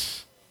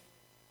once.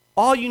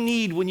 All you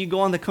need when you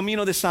go on the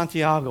Camino de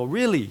Santiago,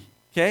 really,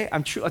 okay?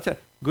 I'll tell you,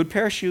 good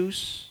pair of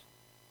shoes,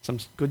 some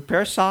good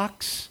pair of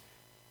socks,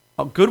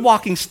 good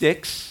walking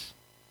sticks,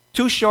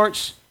 2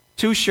 shorts,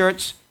 2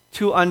 shirts,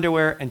 2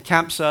 underwear, and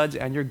camp suds,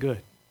 and you're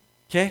good,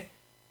 okay?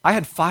 I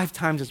had 5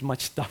 times as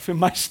much stuff in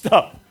my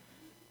stuff,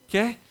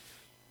 okay?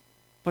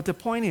 But the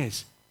point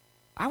is,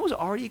 I was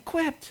already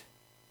equipped.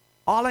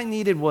 All I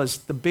needed was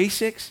the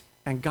basics,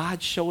 and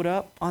God showed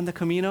up on the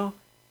Camino,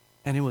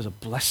 and it was a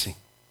blessing.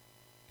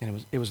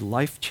 And it was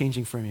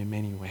life-changing for me in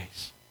many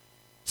ways.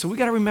 So we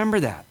got to remember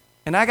that.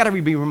 And I got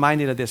to be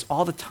reminded of this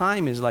all the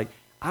time is like,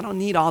 I don't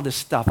need all this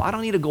stuff. I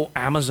don't need to go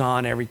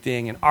Amazon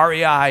everything and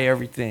REI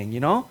everything, you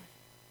know?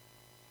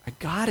 I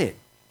got it.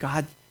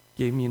 God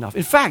gave me enough.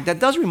 In fact, that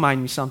does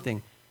remind me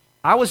something.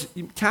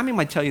 Tammy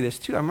might tell you this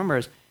too. I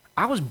remember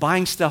I was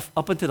buying stuff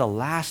up until the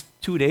last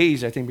 2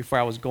 days, I think, before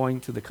I was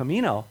going to the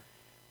Camino.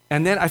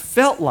 And then I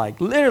felt like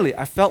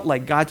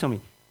God told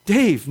me,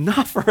 Dave,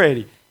 enough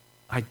already.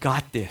 I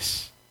got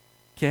this.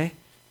 Okay?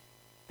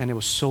 And it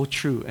was so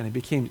true, and it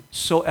became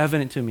so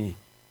evident to me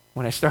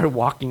when I started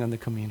walking on the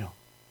Camino.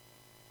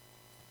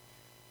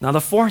 Now, the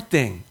 4th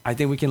thing I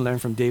think we can learn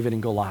from David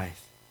and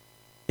Goliath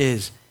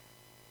is,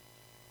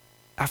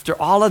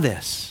 after all of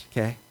this,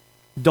 okay,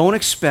 don't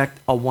expect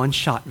a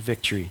one-shot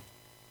victory.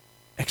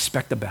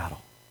 Expect a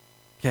battle,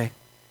 okay?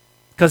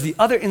 Because the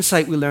other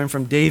insight we learn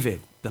from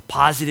David, the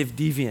positive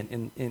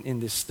deviant in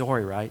this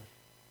story, right,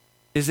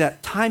 is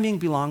that timing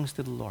belongs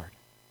to the Lord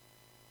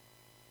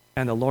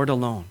and the Lord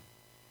alone.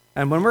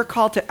 And when we're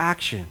called to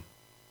action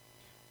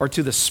or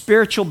to the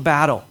spiritual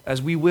battle,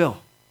 as we will,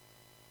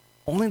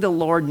 only the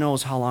Lord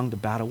knows how long the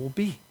battle will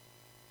be.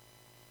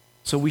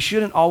 So we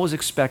shouldn't always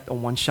expect a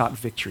one-shot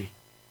victory,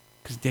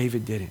 because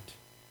David didn't,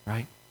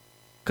 right?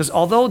 Because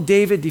although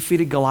David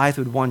defeated Goliath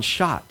with 1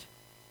 shot,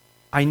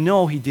 I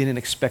know he didn't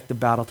expect the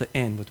battle to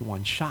end with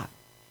 1 shot.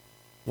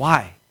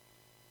 Why?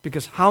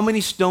 Because how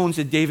many stones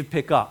did David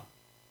pick up?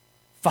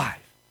 5.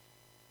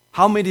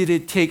 How many did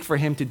it take for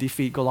him to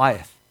defeat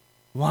Goliath?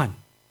 1.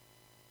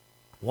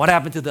 What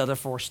happened to the other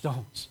 4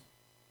 stones?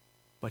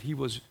 But he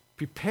was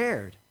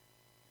prepared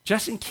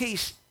just in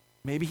case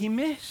maybe he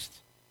missed.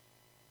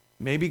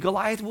 Maybe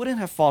Goliath wouldn't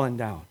have fallen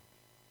down.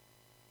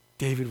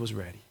 David was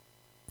ready.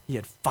 He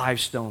had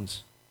 5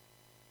 stones.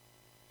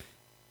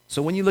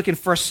 So when you look in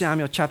 1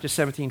 Samuel chapter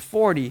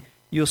 17:40,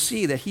 you'll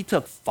see that he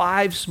took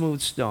 5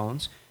 smooth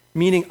stones,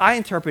 meaning I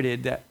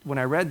interpreted that when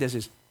I read this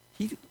is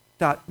he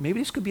thought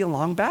maybe this could be a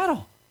long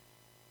battle.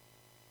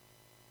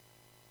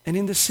 And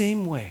in the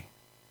same way,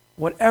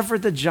 whatever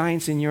the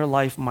giants in your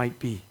life might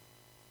be,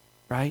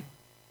 right?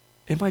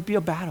 It might be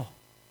a battle.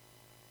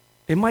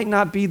 It might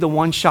not be the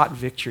one-shot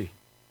victory.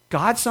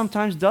 God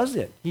sometimes does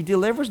it. He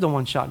delivers the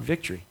one-shot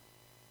victory.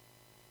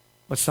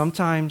 But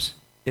sometimes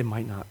it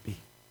might not be.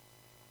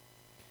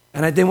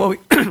 And I think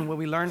what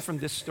we learn from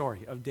this story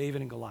of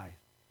David and Goliath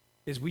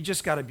is we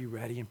just got to be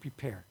ready and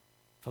prepared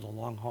for the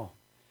long haul.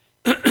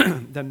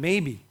 That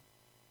maybe,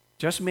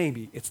 just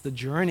maybe, it's the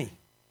journey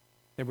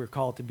that we're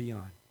called to be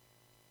on,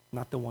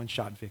 not the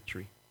one-shot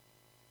victory.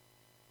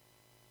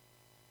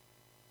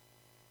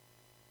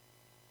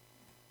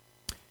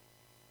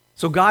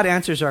 So God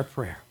answers our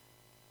prayer.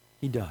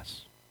 He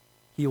does.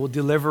 He will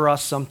deliver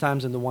us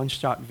sometimes in the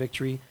one-shot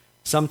victory.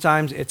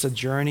 Sometimes it's a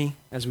journey,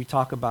 as we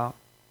talk about,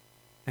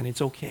 and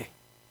it's okay.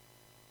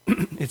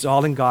 It's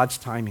all in God's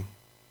timing.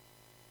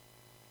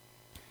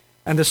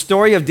 And the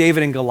story of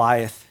David and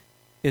Goliath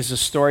is a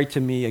story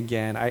to me,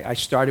 again. I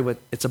started with,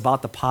 it's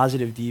about the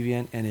positive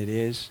deviant, and it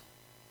is.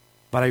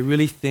 But I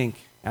really think,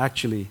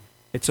 actually,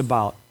 it's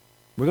about,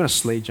 we're going to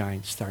slay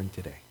giants starting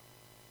today.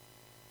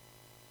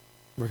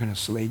 We're going to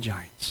slay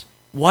giants.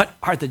 What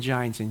are the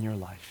giants in your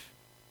life?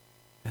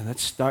 And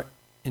let's start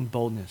in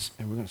boldness,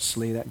 and we're going to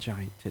slay that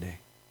giant today.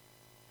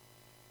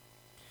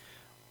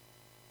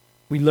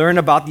 We learn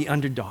about the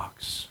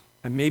underdogs.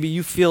 And maybe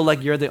you feel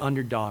like you're the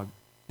underdog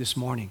this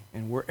morning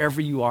and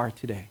wherever you are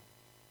today.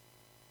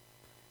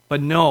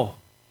 But know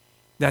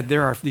that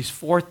there are these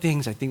 4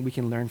 things I think we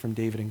can learn from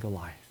David and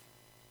Goliath.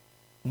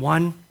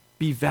 1,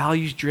 be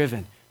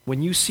values-driven.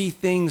 When you see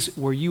things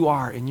where you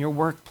are in your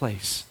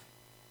workplace,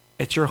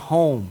 at your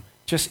home,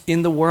 just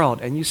in the world,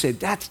 and you say,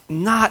 that's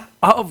not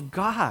of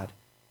God.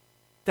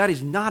 That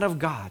is not of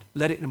God.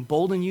 Let it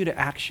embolden you to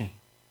action.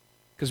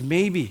 Because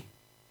maybe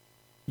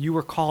you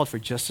were called for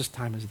just this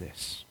time as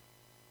this.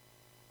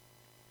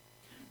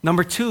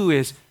 Number 2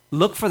 is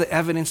look for the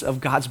evidence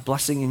of God's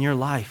blessing in your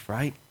life,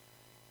 right?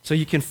 so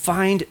you can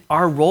find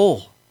our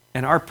role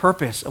and our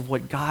purpose of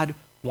what God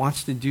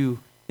wants to do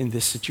in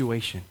this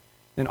situation.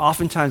 And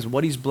oftentimes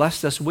what he's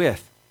blessed us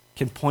with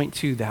can point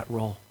to that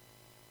role.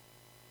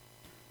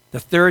 The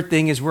third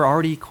thing is we're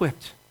already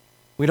equipped.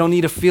 We don't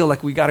need to feel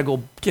like we got to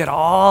go get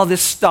all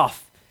this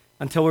stuff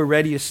until we're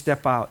ready to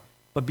step out.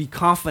 But be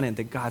confident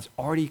that God's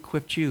already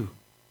equipped you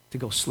to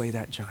go slay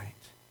that giant.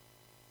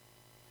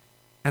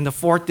 And the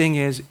fourth thing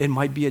is it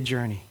might be a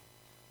journey.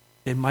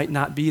 It might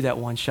not be that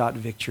one-shot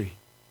victory.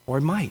 Or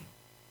it might.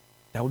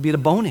 That would be the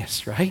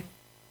bonus, right?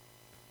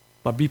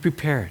 But be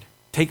prepared.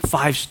 Take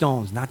 5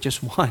 stones, not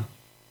just one,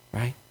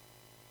 right?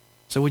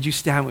 So would you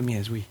stand with me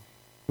as we're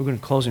going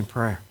to close in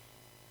prayer.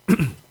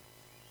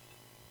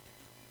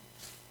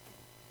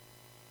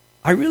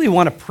 I really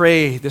want to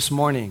pray this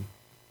morning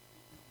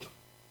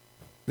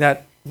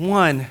that,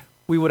 1,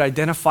 we would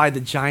identify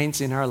the giants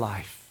in our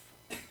life.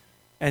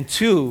 And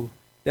 2,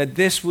 that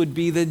this would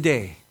be the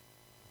day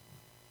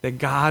that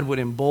God would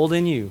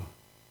embolden you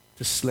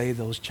to slay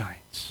those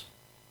giants.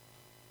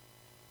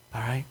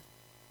 All right?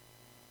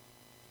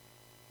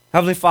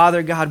 Heavenly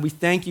Father, God, we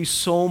thank you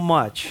so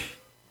much.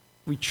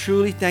 We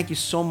truly thank you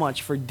so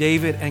much for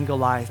David and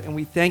Goliath. And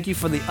we thank you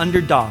for the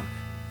underdog.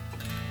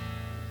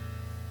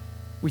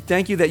 We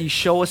thank you that you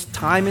show us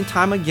time and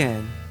time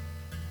again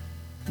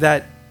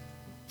that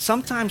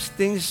sometimes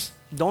things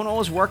don't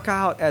always work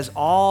out as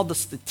all the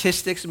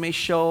statistics may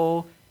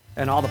show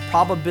and all the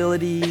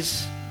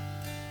probabilities.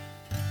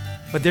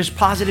 But there's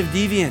positive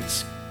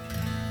deviance.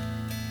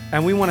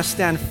 And we want to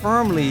stand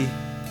firmly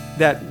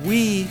that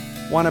we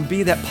want to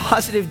be that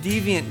positive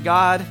deviant,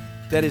 God,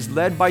 that is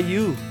led by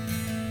you.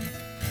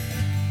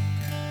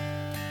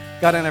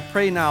 God, and I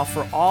pray now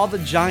for all the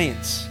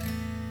giants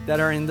that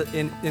are in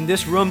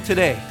this room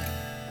today,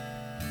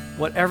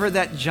 whatever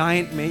that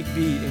giant may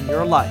be in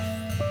your life,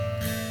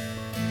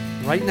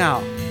 right now,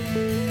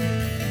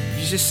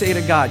 you just say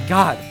to God,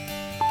 God,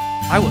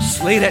 I will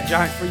slay that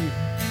giant for you.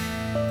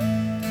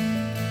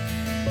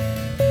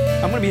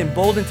 I'm going to be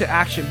emboldened to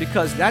action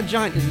because that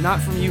giant is not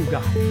from you,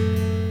 God.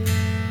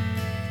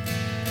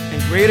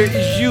 And greater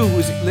is you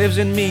who lives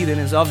in me than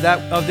is of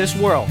this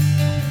world.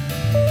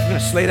 I'm going to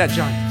slay that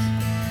giant.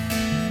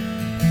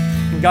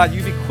 And God,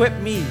 you've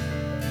equipped me.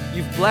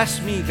 You've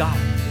blessed me, God.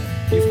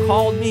 You've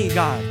called me,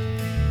 God.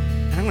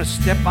 And I'm going to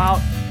step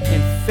out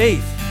in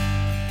faith,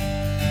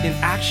 in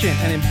action,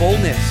 and in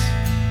boldness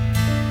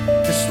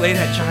to slay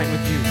that giant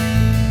with you.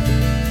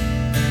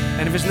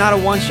 And if it's not a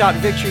one-shot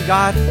victory,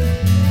 God,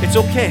 it's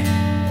okay.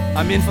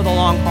 I'm in for the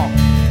long haul.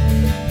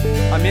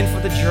 I'm in for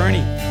the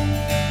journey.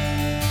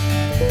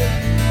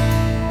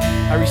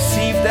 I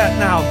receive that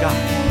now, God.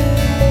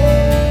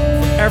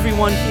 For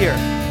everyone here,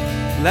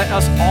 let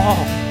us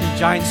all be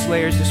giant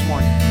slayers this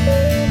morning.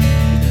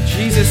 In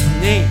Jesus'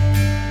 name,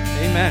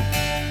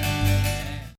 amen.